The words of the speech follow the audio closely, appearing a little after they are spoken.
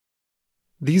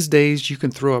These days, you can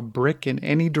throw a brick in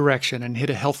any direction and hit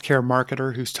a healthcare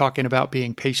marketer who's talking about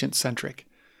being patient centric.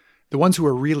 The ones who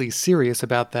are really serious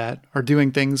about that are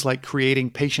doing things like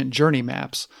creating patient journey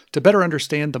maps to better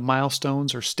understand the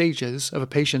milestones or stages of a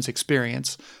patient's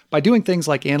experience by doing things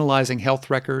like analyzing health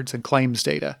records and claims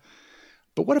data.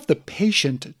 But what if the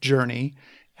patient journey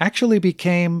actually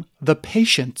became the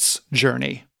patient's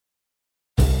journey?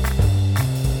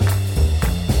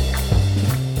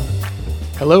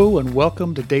 Hello and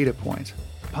welcome to Data Point,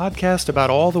 a podcast about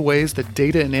all the ways that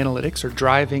data and analytics are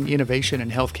driving innovation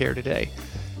in healthcare today.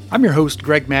 I'm your host,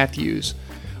 Greg Matthews.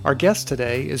 Our guest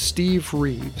today is Steve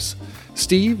Reeves.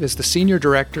 Steve is the Senior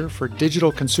Director for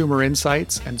Digital Consumer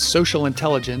Insights and Social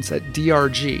Intelligence at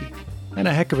DRG, and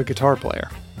a heck of a guitar player.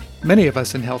 Many of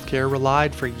us in healthcare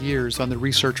relied for years on the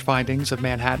research findings of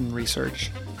Manhattan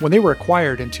Research. When they were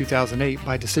acquired in 2008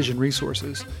 by Decision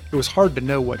Resources, it was hard to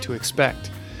know what to expect.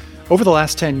 Over the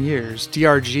last 10 years,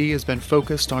 DRG has been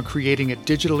focused on creating a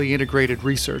digitally integrated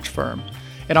research firm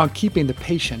and on keeping the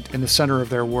patient in the center of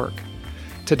their work.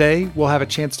 Today, we'll have a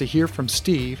chance to hear from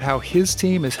Steve how his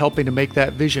team is helping to make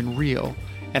that vision real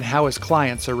and how his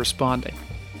clients are responding.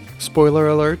 Spoiler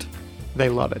alert, they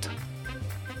love it.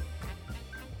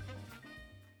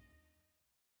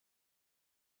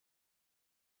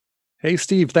 Hey,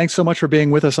 Steve, thanks so much for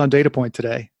being with us on Data Point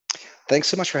today. Thanks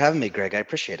so much for having me, Greg. I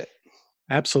appreciate it.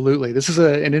 Absolutely. This is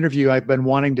an interview I've been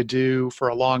wanting to do for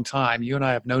a long time. You and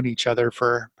I have known each other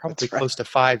for probably close to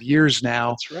 5 years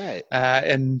now. That's right.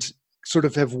 And sort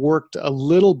of have worked a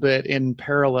little bit in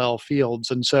parallel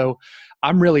fields. And so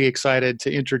I'm really excited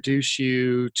to introduce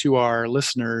you to our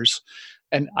listeners.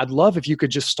 And I'd love if you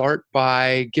could just start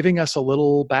by giving us a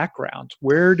little background.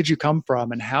 Where did you come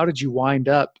from and how did you wind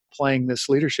up playing this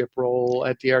leadership role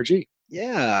at DRG?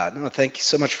 Yeah, no, thank you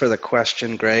so much for the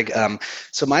question, Greg.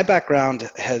 So my background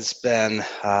has been,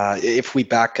 if we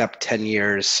back up 10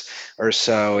 years or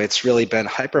so, it's really been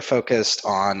hyper-focused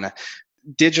on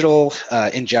digital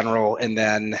in general, and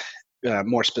then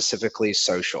more specifically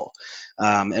social.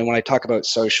 And when I talk about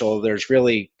social, there's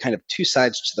really kind of two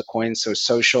sides to the coin. So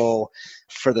social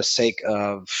for the sake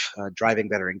of driving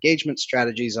better engagement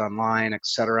strategies online, et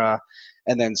cetera.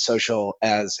 And then social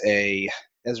as an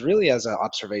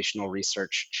observational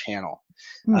research channel.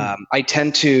 I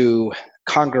tend to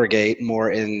congregate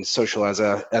more in social as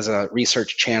a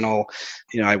research channel.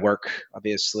 You know, I work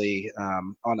obviously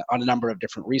on a number of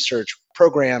different research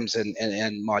programs and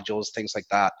modules, things like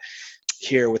that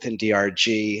here within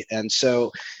DRG. And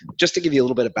so just to give you a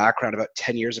little bit of background, about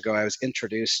 10 years ago, I was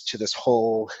introduced to this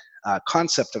whole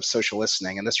concept of social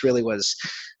listening. And this really was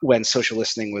when social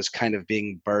listening was kind of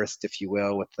being birthed, if you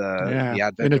will, with the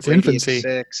advent in its of infancy.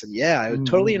 6. And it was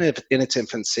totally in its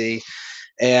infancy.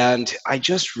 And I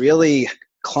just really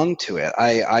clung to it.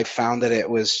 I found that it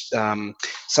was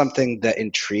something that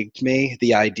intrigued me,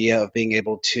 the idea of being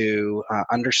able to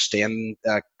understand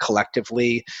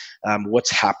collectively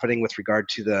what's happening with regard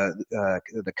to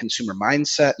the consumer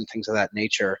mindset and things of that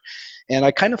nature. And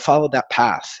I kind of followed that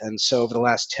path. And so over the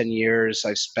last 10 years,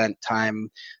 I've spent time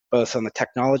both on the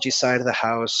technology side of the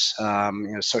house,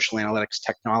 social analytics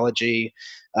technology,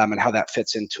 and how that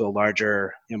fits into a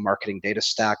larger marketing data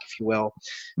stack, if you will.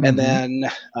 And then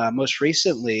most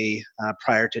recently,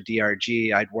 prior to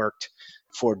DRG, I'd worked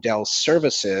for Dell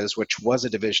Services, which was a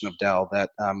division of Dell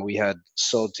that we had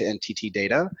sold to NTT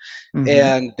Data.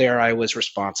 And there I was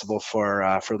responsible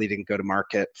for leading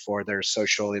go-to-market for their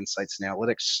social insights and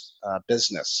analytics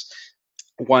business.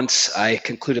 Once I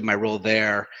concluded my role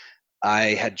there,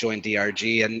 I had joined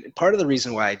DRG, and part of the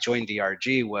reason why I joined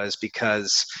DRG was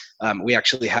because we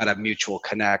actually had a mutual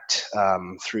connect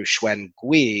through Xuan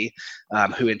Gui,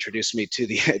 who introduced me to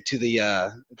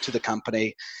the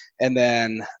company. And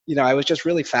then, I was just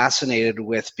really fascinated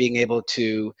with being able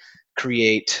to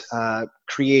create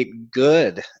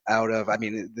good out of,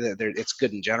 it's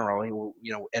good in general,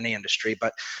 any industry,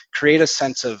 but create a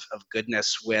sense of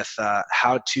goodness with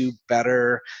how to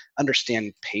better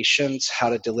understand patients, how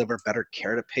to deliver better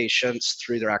care to patients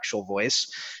through their actual voice.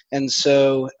 And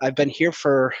so I've been here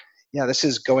for, this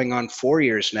is going on 4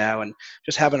 years now, and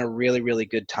just having a really, really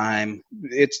good time.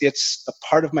 It's a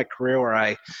part of my career where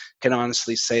I can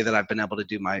honestly say that I've been able to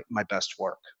do my best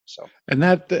work. So, and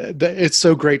that it's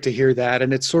so great to hear that.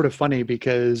 And it's sort of funny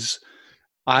because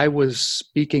I was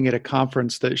speaking at a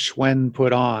conference that Xuan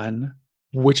put on,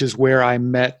 which is where I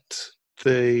met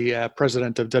the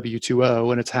president of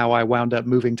W2O, and it's how I wound up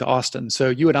moving to Austin. So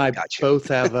you and I both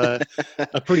have a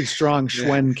pretty strong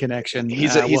Xuan connection.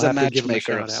 He's a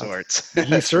matchmaker of sorts.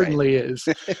 He certainly is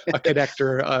a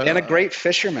connector. And a great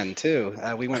fisherman, too.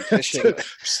 We went fishing.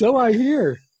 So I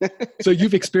hear. So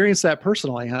you've experienced that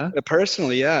personally, huh?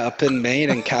 Personally, yeah, up in Maine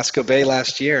and Casco Bay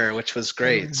last year, which was Oh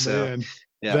great. So, man,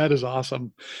 yeah, that is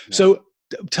awesome. yeah, So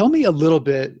tell me a little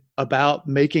bit about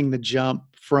making the jump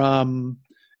from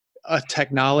a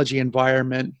technology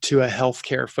environment to a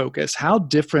healthcare focus. How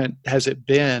different has it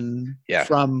been yeah.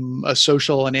 from a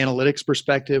social and analytics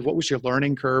perspective? What was your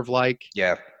learning curve like?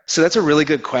 Yeah. So that's a really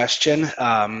good question.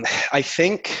 I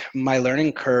think my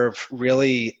learning curve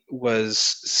really was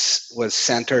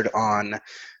centered on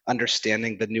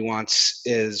understanding the nuance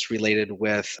is related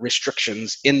with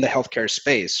restrictions in the healthcare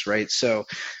space, right? So,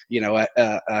 a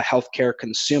healthcare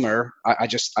consumer,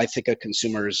 I think of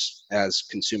consumers as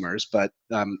consumers, but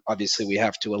obviously we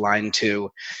have to align to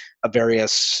a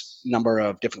various number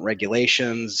of different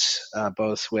regulations,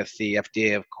 both with the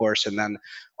FDA, of course, and then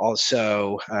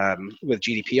also with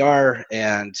GDPR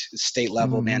and state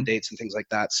level Mhm. mandates and things like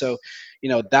that. So,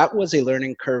 that was a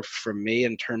learning curve for me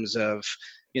in terms of,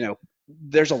 you know,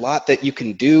 there's a lot that you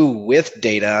can do with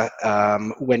data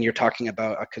when you're talking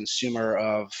about a consumer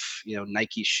of,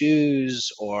 Nike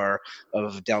shoes or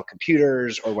of Dell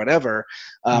computers or whatever.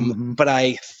 Mhm. But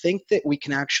I think that we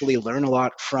can actually learn a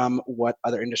lot from what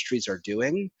other industries are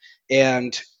doing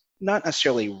and not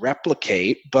necessarily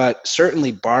replicate, but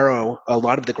certainly borrow a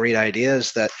lot of the great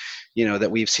ideas that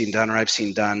that we've seen done or I've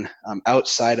seen done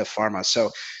outside of pharma.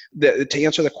 So, to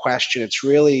answer the question, it's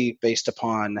really based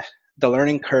upon the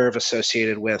learning curve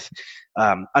associated with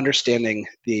understanding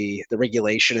the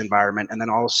regulation environment, and then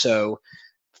also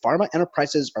pharma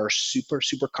enterprises are super,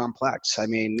 super complex. I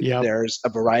mean, Yep. there's a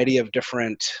variety of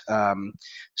different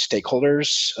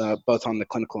stakeholders, both on the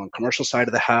clinical and commercial side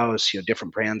of the house.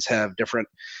 Different brands have different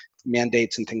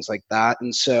mandates and things like that.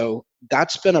 And so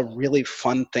that's been a really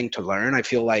fun thing to learn. I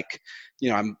feel like,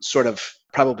 I'm sort of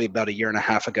probably about a year and a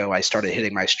half ago, I started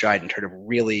hitting my stride in terms of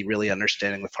really, really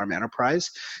understanding the pharma enterprise.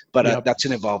 But Yep. that's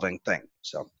an evolving thing.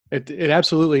 So, It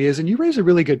absolutely is. And you raise a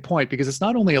really good point because it's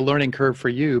not only a learning curve for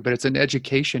you, but it's an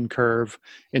education curve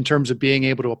in terms of being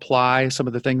able to apply some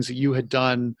of the things that you had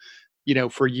done,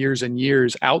 for years and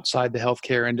years outside the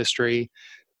healthcare industry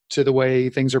to the way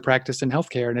things are practiced in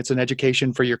healthcare. And it's an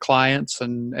education for your clients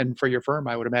and for your firm,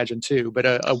 I would imagine too, but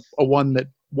a one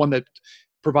that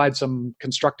provides some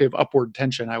constructive upward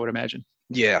tension, I would imagine.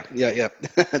 yeah, yeah, yeah.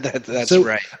 That's So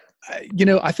right.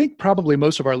 I think probably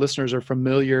most of our listeners are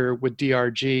familiar with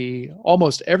DRG.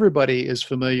 Almost everybody is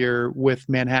familiar with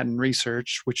Manhattan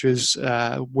Research, which is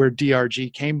where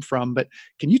DRG came from. But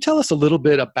can you tell us a little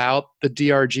bit about the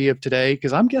DRG of today?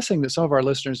 Because I'm guessing that some of our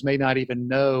listeners may not even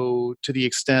know to the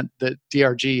extent that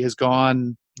DRG has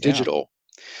gone Yeah. digital.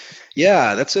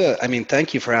 Yeah, I mean,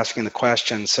 thank you for asking the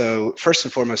question. So first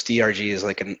and foremost, DRG is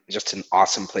like just an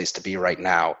awesome place to be right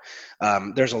now.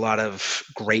 There's a lot of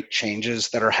great changes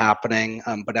that are happening,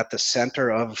 but at the center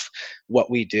of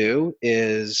what we do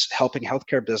is helping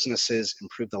healthcare businesses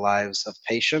improve the lives of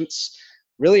patients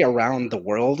really around the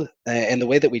world. And the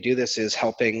way that we do this is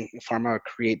helping pharma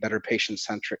create better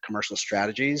patient-centric commercial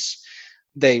strategies.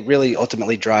 They really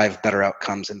ultimately drive better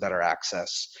outcomes and better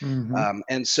access. Hmm.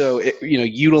 And so,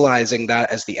 utilizing that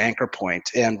as the anchor point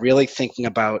and really thinking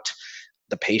about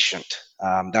the patient.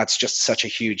 That's just such a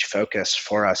huge focus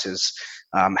for us is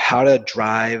how to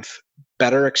drive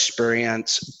better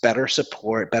experience, better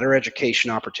support, better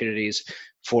education opportunities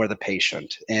for the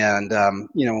patient. And,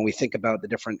 when we think about the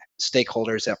different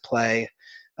stakeholders at play,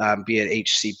 be it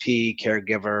HCP,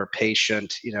 caregiver,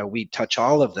 patient, we touch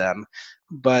all of them.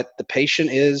 But the patient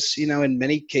is, in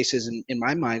many cases, in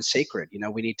my mind, sacred.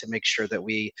 We need to make sure that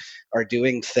we are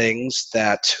doing things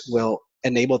that will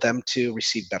enable them to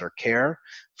receive better care,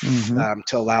 Hmm.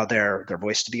 to allow their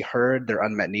voice to be heard, their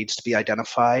unmet needs to be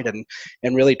identified,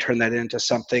 and really turn that into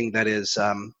something that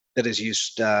is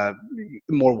used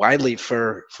more widely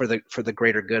for the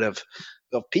greater good of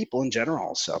people in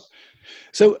general. So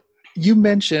So you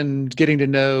mentioned getting to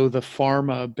know the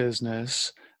pharma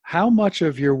business. How much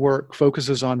of your work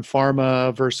focuses on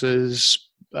pharma versus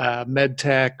med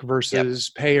tech yeah. versus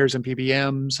payers and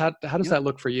PBMs? How does that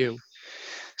look for you?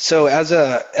 So as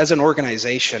an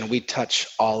organization, we touch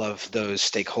all of those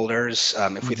stakeholders.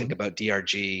 If we think Hmm. about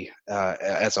DRG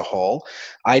as a whole,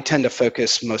 I tend to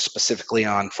focus most specifically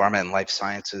on pharma and life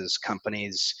sciences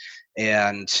companies,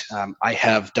 and I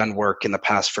have done work in the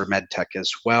past for medtech as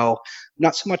well.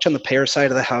 Not so much on the payer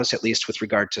side of the house, at least with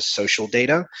regard to social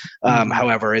data. Hmm.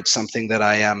 However, it's something that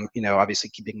I am, obviously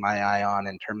keeping my eye on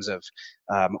in terms of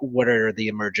what are the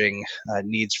emerging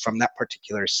needs from that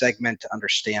particular segment to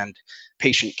understand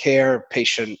patient care,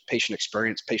 patient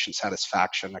experience, patient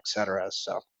satisfaction, et cetera.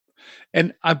 So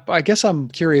And I guess I'm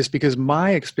curious because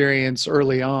my experience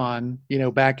early on,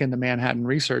 back in the Manhattan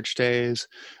research days,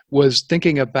 was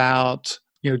thinking about,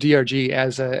 DRG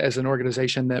as an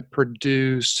organization that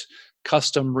produced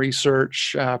custom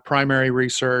research, primary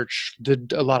research,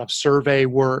 did a lot of survey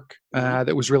work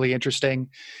that was really interesting.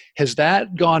 Has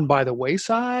that gone by the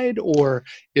wayside, or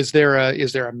is there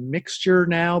a mixture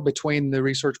now between the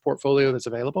research portfolio that's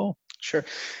available? Sure.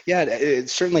 Yeah, it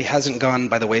certainly hasn't gone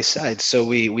by the wayside. So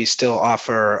we still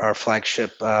offer our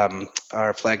flagship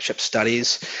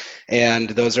studies, and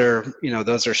those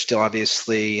are still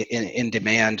obviously in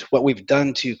demand. What we've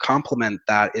done to complement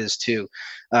that is to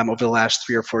over the last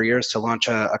 3 or 4 years to launch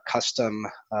a custom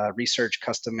research,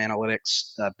 custom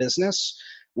analytics business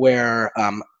where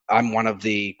I'm one of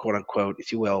the quote unquote,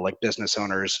 if you will, like business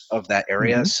owners of that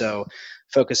area. Hmm. So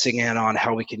focusing in on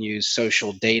how we can use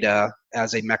social data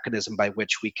as a mechanism by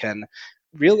which we can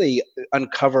really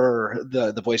uncover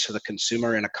the voice of the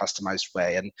consumer in a customized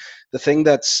way. And the thing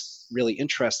that's really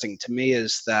interesting to me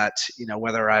is that,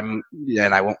 whether and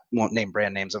I won't name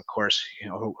brand names, of course,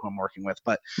 who I'm working with,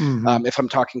 but Hmm. if I'm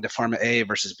talking to pharma A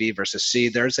versus B versus C,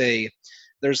 there's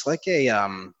like a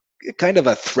kind of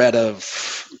a thread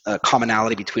of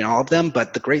commonality between all of them.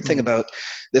 But the great thing Hmm. about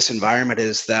this environment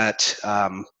is that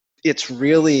it's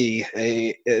really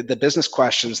the business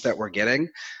questions that we're getting.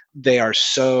 They are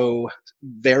so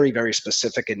very, very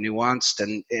specific and nuanced,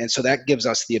 and so that gives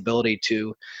us the ability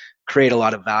to create a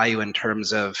lot of value in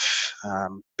terms of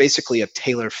basically a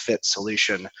tailor fit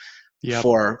solution Yep.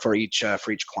 for each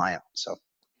client. So.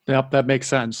 Yep, that makes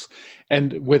sense.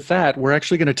 And with that, we're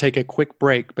actually going to take a quick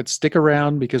break, but stick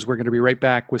around because we're going to be right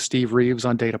back with Steve Reeves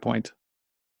on DataPoint.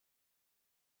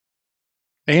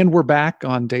 And we're back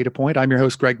on DataPoint. I'm your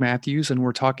host, Greg Matthews, and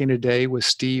we're talking today with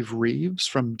Steve Reeves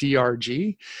from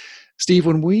DRG. Steve,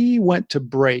 when we went to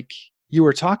break, you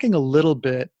were talking a little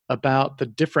bit about the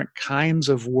different kinds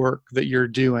of work that you're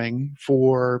doing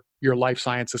for your life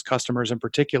sciences customers in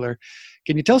particular.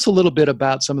 Can you tell us a little bit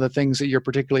about some of the things that you're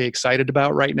particularly excited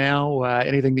about right now?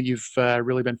 Anything that you've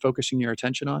really been focusing your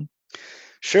attention on?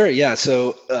 Sure. Yeah.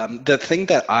 So the thing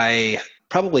that I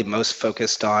probably most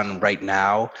focused on right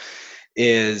now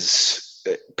is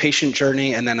patient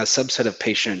journey, and then a subset of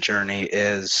patient journey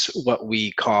is what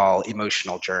we call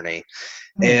emotional journey.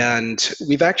 Hmm. And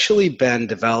we've actually been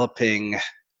developing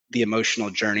the emotional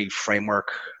journey framework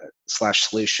slash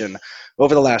solution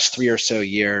over the last 3 or so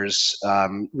years.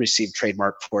 Received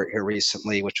trademark for it here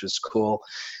recently, which was cool.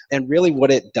 And really,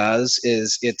 what it does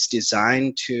is it's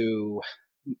designed to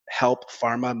help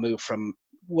pharma move from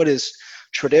what has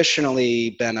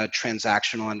traditionally been a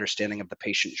transactional understanding of the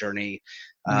patient journey,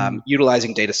 Mm.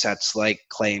 utilizing data sets like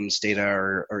claims data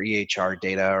or EHR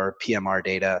data or PMR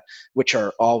data, which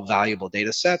are all valuable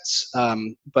data sets,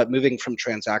 but moving from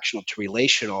transactional to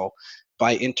relational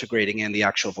by integrating in the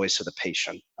actual voice of the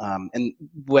patient. And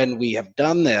when we have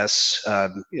done this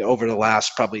over the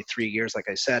last probably 3 years, like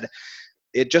I said,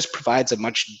 it just provides a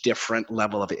much different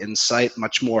level of insight,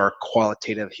 much more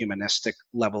qualitative, humanistic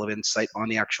level of insight on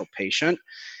the actual patient.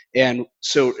 And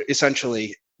so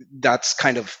essentially, that's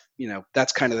kind of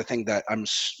the thing that I'm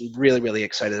really, really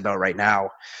excited about right now,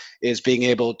 is being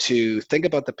able to think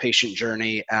about the patient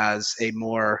journey as a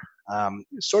more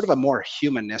sort of a more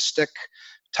humanistic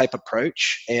type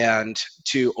approach, and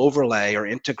to overlay or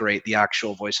integrate the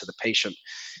actual voice of the patient.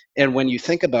 And when you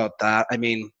think about that, I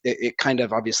mean, it kind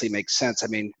of obviously makes sense. I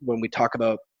mean, when we talk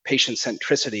about patient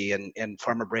centricity and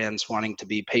pharma brands wanting to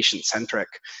be patient centric,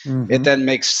 it Hmm. then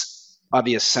makes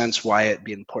obvious sense why it'd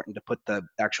be important to put the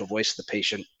actual voice of the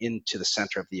patient into the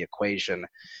center of the equation.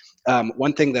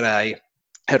 One thing that I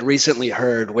had recently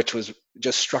heard, which was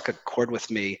just struck a chord with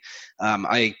me.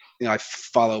 I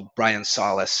follow Brian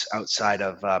Solis outside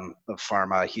of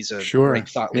pharma. He's a great Sure.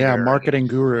 thought Yeah, leader. marketing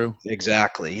guru.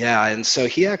 Exactly. Yeah. And so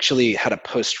he actually had a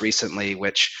post recently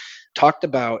which talked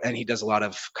about, and he does a lot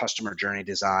of customer journey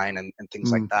design and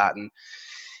things like Mm. that. And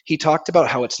he talked about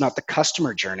how it's not the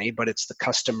customer journey, but it's the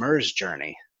customer's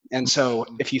journey. And so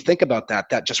if you think about that,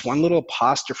 that just one little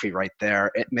apostrophe right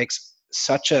there, it makes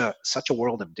such a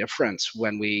world of difference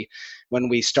when we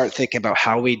start thinking about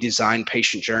how we design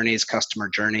patient journeys, customer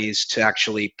journeys, to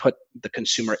actually put the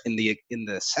consumer in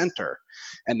the center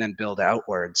and then build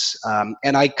outwards.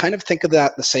 And I kind of think of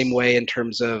that the same way in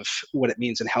terms of what it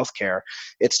means in healthcare.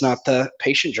 It's not the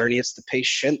patient journey, it's the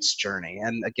patient's journey.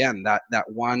 And again, that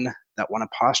one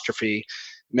apostrophe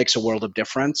makes a world of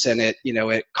difference, and it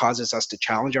causes us to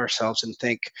challenge ourselves and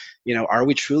think, are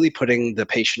we truly putting the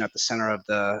patient at the center of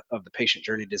the patient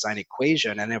journey design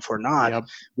equation? And if we're not, Yep.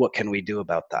 what can we do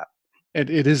about that?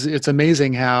 It's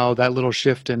amazing how that little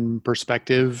shift in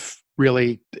perspective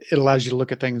really, it allows you to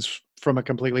look at things from a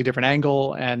completely different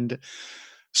angle. And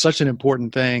such an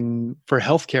important thing for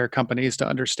healthcare companies to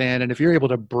understand. And if you're able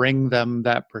to bring them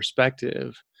that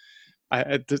perspective,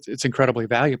 it's incredibly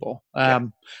valuable. Yeah,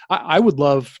 I would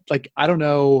love, like, I don't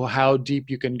know how deep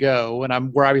you can go,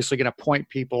 and we're obviously going to point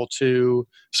people to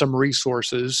some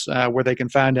resources where they can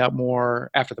find out more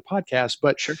after the podcast.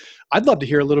 But sure. I'd love to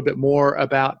hear a little bit more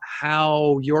about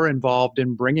how you're involved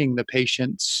in bringing the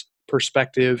patient's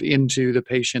perspective into the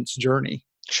patient's journey.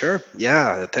 Sure.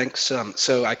 Yeah. Thanks.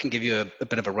 So I can give you a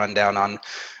bit of a rundown on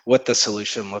what the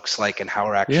solution looks like and how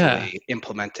we're Yeah. actually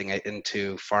implementing it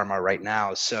into pharma right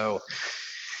now. So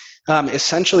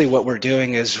essentially, what we're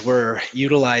doing is we're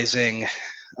utilizing.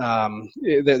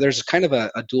 There's kind of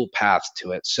a dual path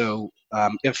to it. So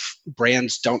if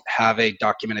brands don't have a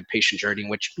documented patient journey,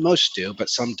 which most do, but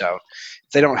some don't,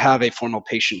 if they don't have a formal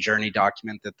patient journey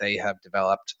document that they have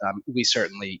developed, we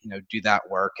certainly do that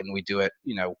work, and we do it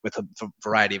with a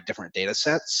variety of different data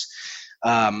sets.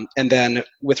 And then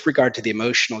with regard to the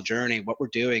emotional journey, what we're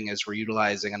doing is we're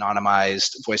utilizing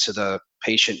anonymized voice of the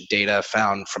patient data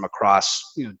found from across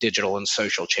digital and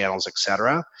social channels, et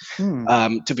cetera,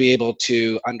 Hmm. to be able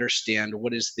to understand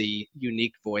what is the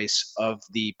unique voice of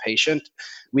the patient.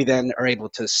 We then are able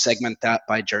to segment that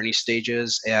by journey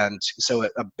stages. And so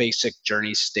a basic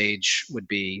journey stage would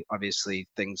be obviously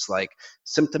things like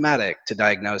symptomatic to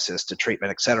diagnosis to treatment,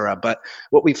 et cetera. But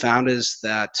what we found is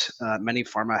that many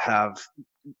pharma have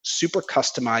super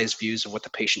customized views of what the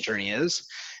patient journey is.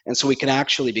 And so we can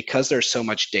actually, because there's so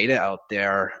much data out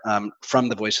there from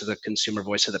the voice of the consumer,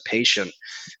 voice of the patient,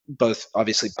 both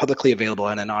obviously publicly available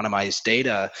and anonymized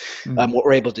data, Mm. what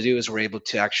we're able to do is we're able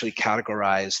to actually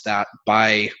categorize that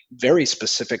by very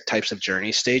specific types of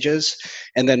journey stages.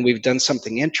 And then we've done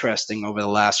something interesting over the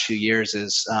last few years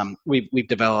is we've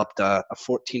developed a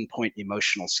 14-point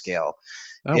emotional scale.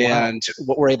 Oh, wow. And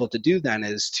what we're able to do then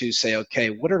is to say, okay,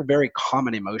 what are very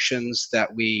common emotions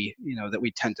that we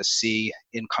tend to see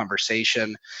in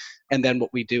conversation? And then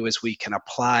what we do is we can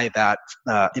apply that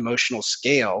emotional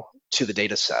scale to the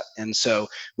data set. And so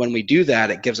when we do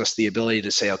that, it gives us the ability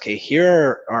to say, okay,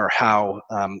 here are how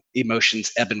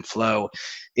emotions ebb and flow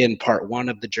in part one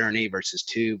of the journey versus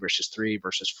two versus three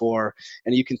versus four.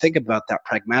 And you can think about that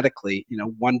pragmatically.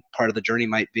 One part of the journey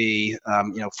might be,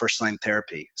 first line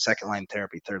therapy, second line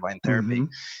therapy, third line therapy. Hmm.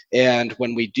 And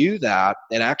when we do that,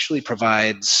 it actually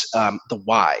provides the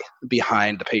why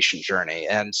behind the patient journey.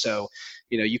 And so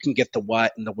you can get the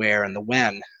what and the where and the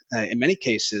when in many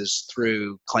cases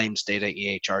through claims data,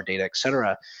 EHR data, et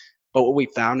cetera. But what we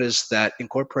found is that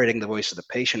incorporating the voice of the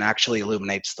patient actually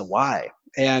illuminates the why.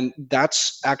 And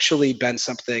that's actually been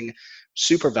something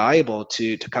super valuable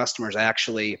to customers. I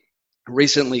actually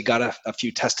recently got a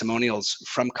few testimonials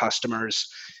from customers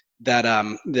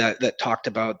that talked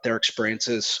about their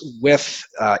experiences with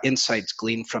insights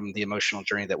gleaned from the emotional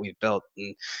journey that we've built,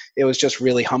 and it was just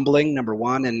really humbling. Number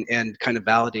one, and kind of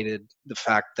validated the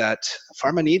fact that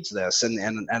pharma needs this, and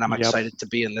I'm Yep. excited to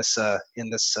be in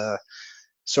this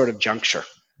sort of juncture.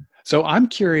 So I'm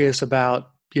curious about,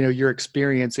 your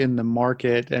experience in the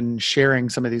market and sharing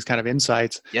some of these kind of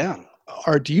insights. Yeah.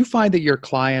 Do you find that your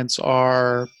clients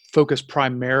are focused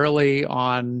primarily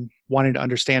on wanting to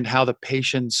understand how the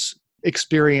patients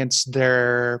experience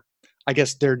their, I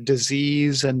guess, their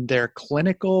disease and their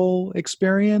clinical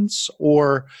experience,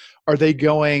 or are they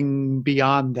going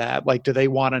beyond that? Like, do they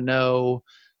want to know,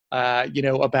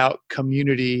 about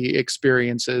community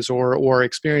experiences or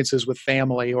experiences with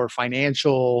family or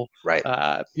financial, Right.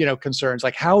 concerns?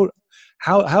 Like, how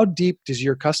deep does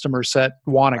your customer set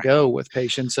want to Right. go with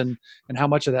patients, and how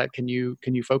much of that can you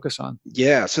focus on?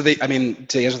 Yeah. So I mean,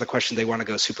 to answer the question, they want to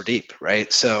go super deep,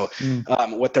 right? So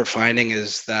Mm. what they're finding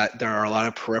is that there are a lot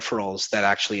of peripherals that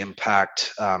actually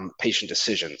impact patient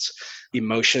decisions.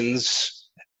 Emotions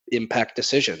impact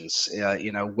decisions.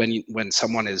 When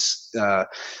someone is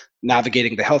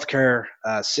navigating the healthcare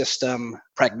system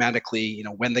pragmatically,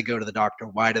 when they go to the doctor,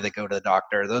 why do they go to the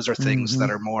doctor? Those are things that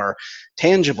Mhm. are more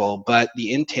tangible, but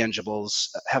the intangibles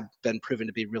have been proven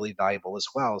to be really valuable as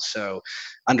well. So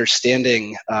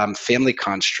understanding family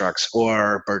constructs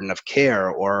or burden of care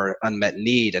or unmet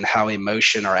need and how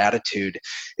emotion or attitude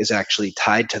is actually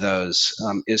tied to those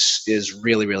is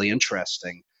really, really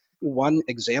interesting. One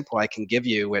example I can give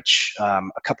you, which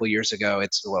a couple of years ago,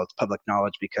 it's public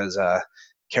knowledge because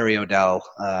Carrie Odell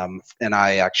and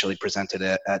I actually presented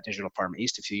it at Digital Pharma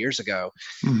East a few years ago.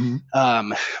 Mhm.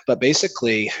 But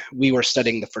basically, we were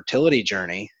studying the fertility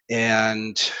journey,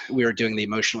 and we were doing the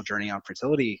emotional journey on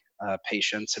fertility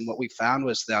patients. And what we found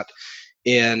was that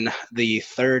in the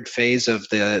third phase of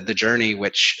the journey,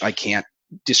 which I can't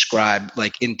describe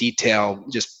like in detail,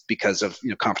 just because of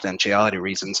confidentiality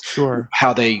reasons, Sure.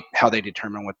 how they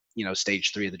determine what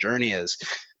stage 3 of the journey is.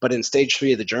 But in stage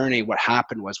 3 of the journey, what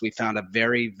happened was we found a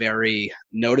very, very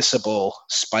noticeable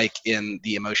spike in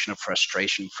the emotion of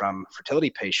frustration from fertility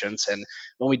patients. And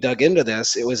when we dug into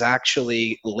this, it was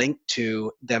actually linked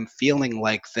to them feeling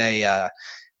like they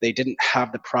didn't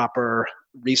have the proper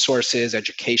resources,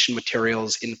 education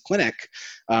materials in clinic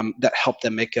that helped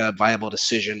them make a viable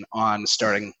decision on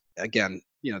starting again.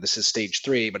 This is stage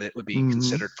 3, but it would be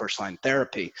considered first-line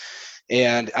therapy,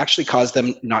 and actually caused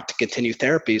them not to continue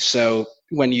therapy. So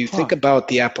when you think about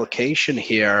the application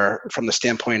here from the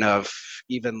standpoint of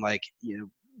even like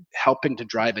helping to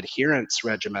drive adherence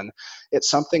regimen, it's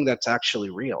something that's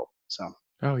actually real. So.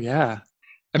 Oh yeah,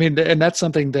 I mean, and that's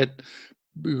something that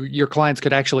your clients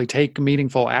could actually take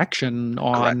meaningful action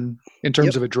on. Correct. In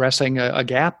terms of addressing a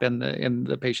gap in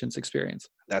the patient's experience.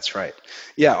 That's right.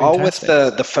 Yeah, fantastic. All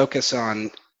with the focus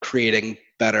on creating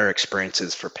better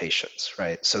experiences for patients,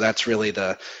 right? So that's really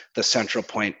the central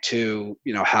point to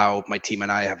how my team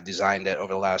and I have designed it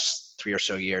over the last 3 or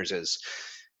so years. Is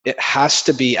it has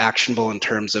to be actionable in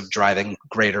terms of driving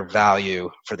greater value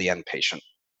for the end patient.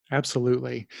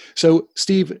 Absolutely. So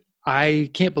Steve, I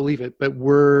can't believe it, but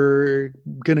we're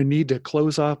going to need to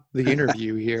close up the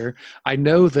interview here. I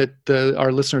know that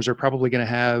our listeners are probably going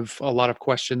to have a lot of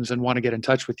questions and want to get in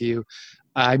touch with you.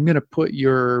 I'm going to put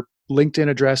your LinkedIn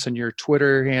address and your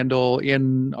Twitter handle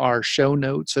in our show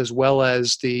notes, as well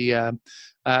as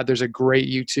there's a great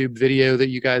YouTube video that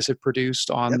you guys have produced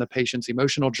on the patient's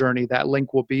emotional journey. That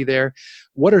link will be there.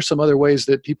 What are some other ways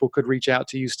that people could reach out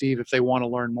to you, Steve, if they want to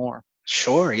learn more?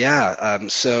 Sure. Yeah.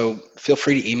 So feel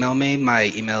free to email me.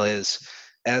 My email is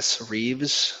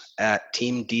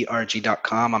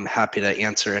sreeves@teamdrg.com. I'm happy to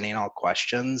answer any and all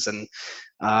questions. And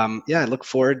I look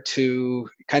forward to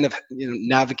kind of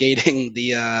navigating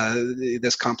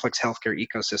this complex healthcare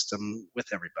ecosystem with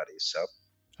everybody. So.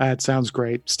 That sounds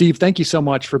great. Steve, thank you so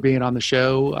much for being on the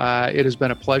show. It has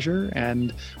been a pleasure,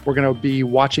 and we're going to be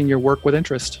watching your work with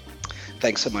interest.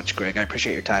 Thanks so much, Greg. I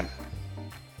appreciate your time.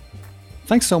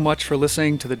 Thanks so much for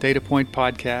listening to the Data Point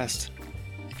podcast.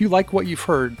 If you like what you've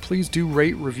heard, please do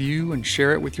rate, review, and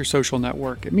share it with your social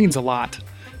network. It means a lot.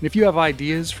 And if you have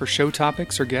ideas for show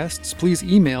topics or guests, please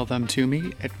email them to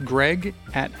me at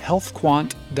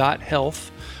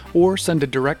greg@healthquant.health or send a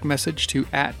direct message to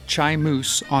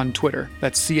 @ChiMoose on Twitter.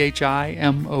 That's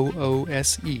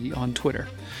CHIMOOSE on Twitter.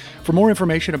 For more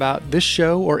information about this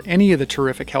show or any of the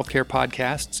terrific healthcare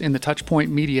podcasts in the Touchpoint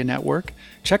Media Network,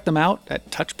 check them out at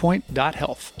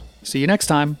touchpoint.health. See you next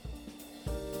time.